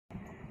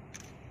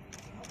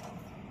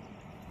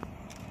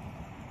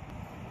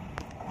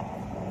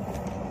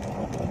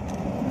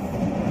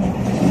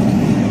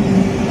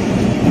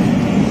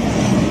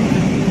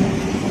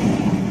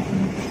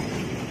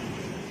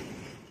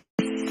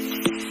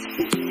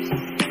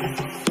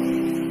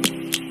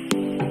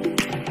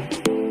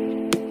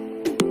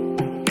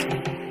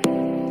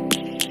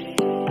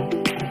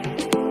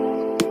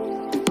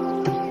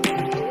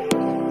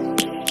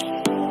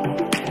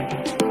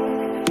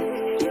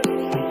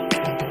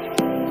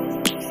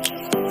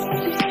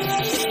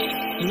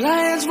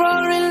Lions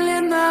roaring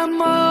in the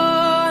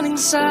morning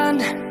sun,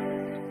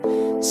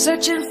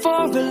 searching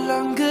for a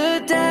longer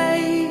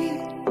day.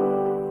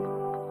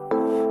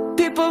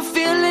 People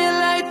feeling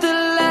like the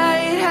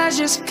light has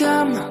just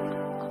come.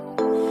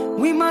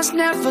 We must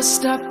never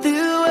stop the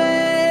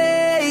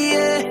way.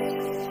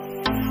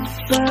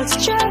 Birds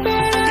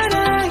chirping and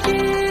I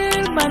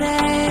hear my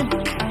name,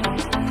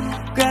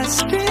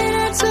 grasping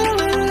into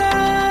a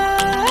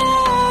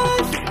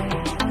life.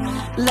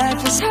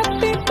 Life is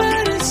happy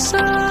but it's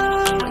so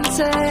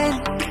insane.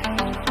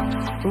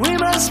 We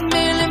must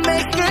merely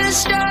make a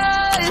start.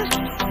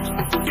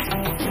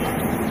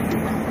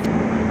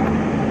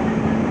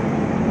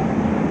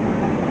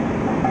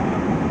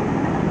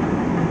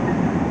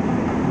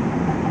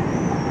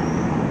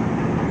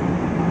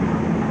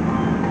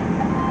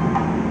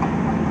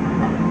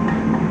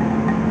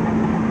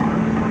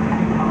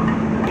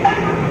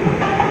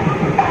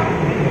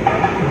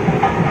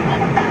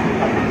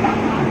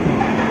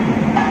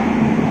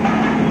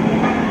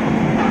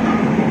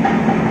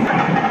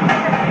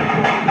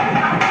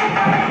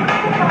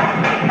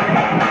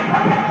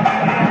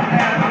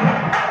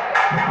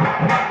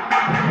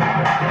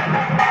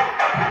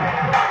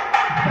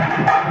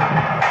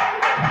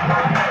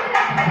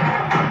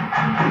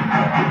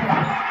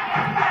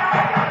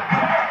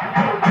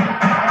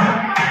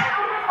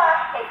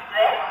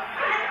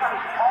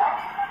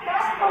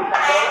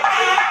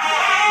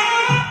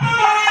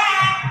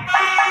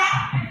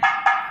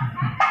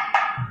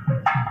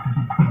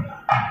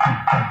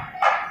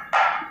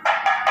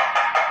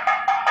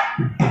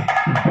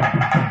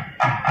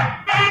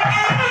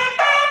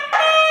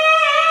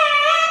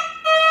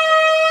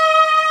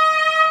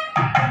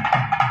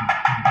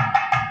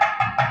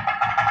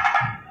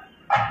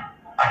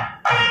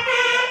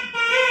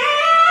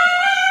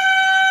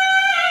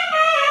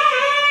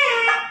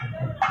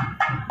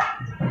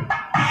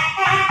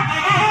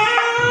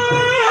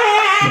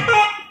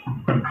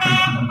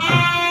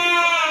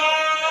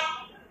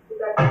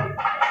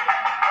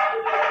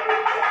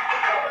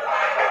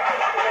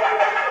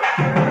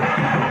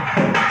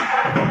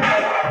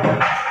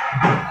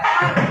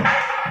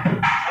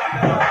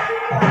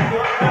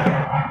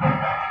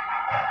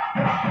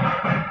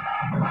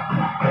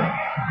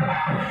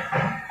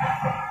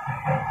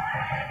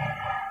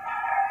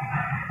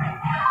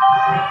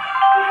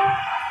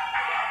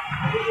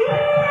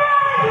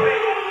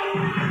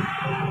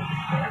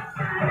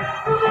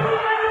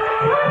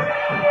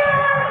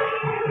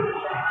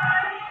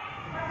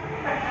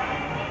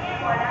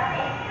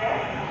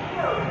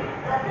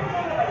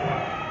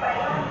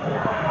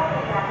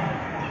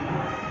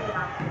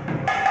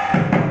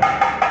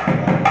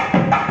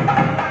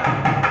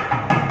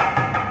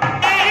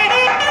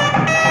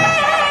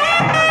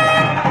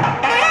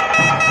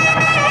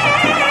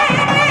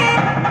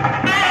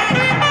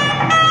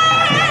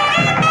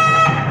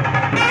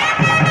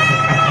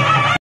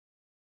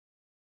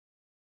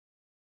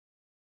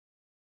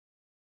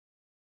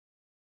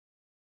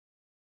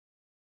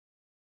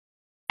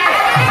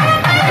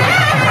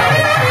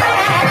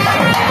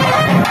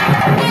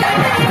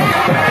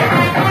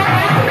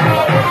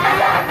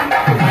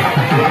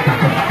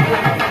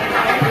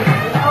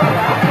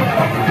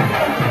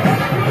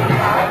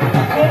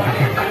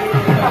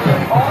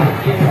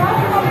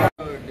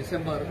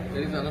 December,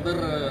 there is another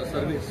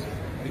service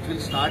which will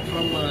start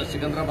from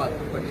Sikandrabad,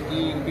 but it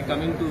will be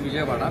coming to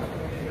Vijayawada,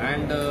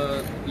 and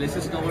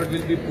places covered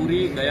will be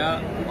Puri,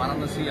 Gaya,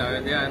 Varanasi,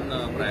 Ayodhya and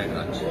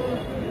Prayagraj.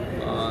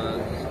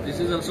 This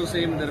is also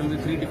same, there will be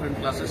 3 different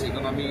classes: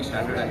 economy,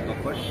 standard and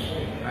comfort,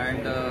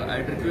 and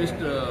I'd request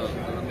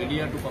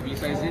media to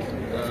publicize it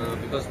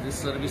because this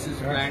service is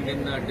planned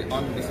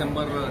on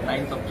December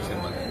 9th of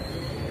December.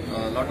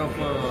 A lot of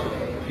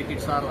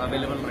tickets are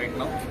available right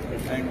now,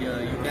 and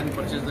you can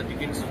purchase the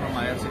tickets from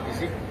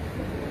IRCTC,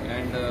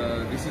 and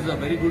this is a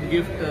very good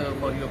gift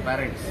for your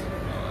parents.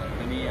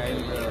 Maybe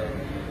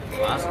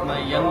I'll ask my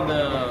young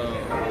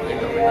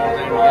entrepreneurs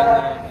and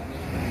young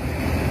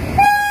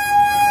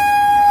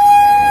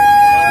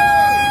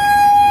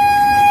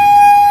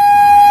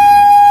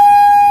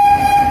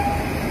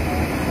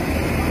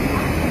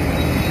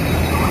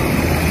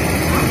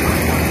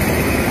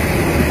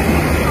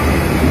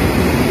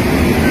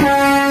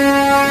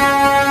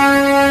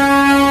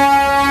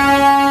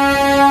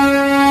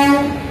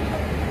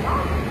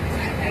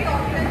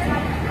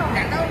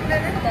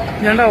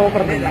झंडा वो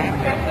कर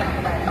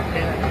देंगे।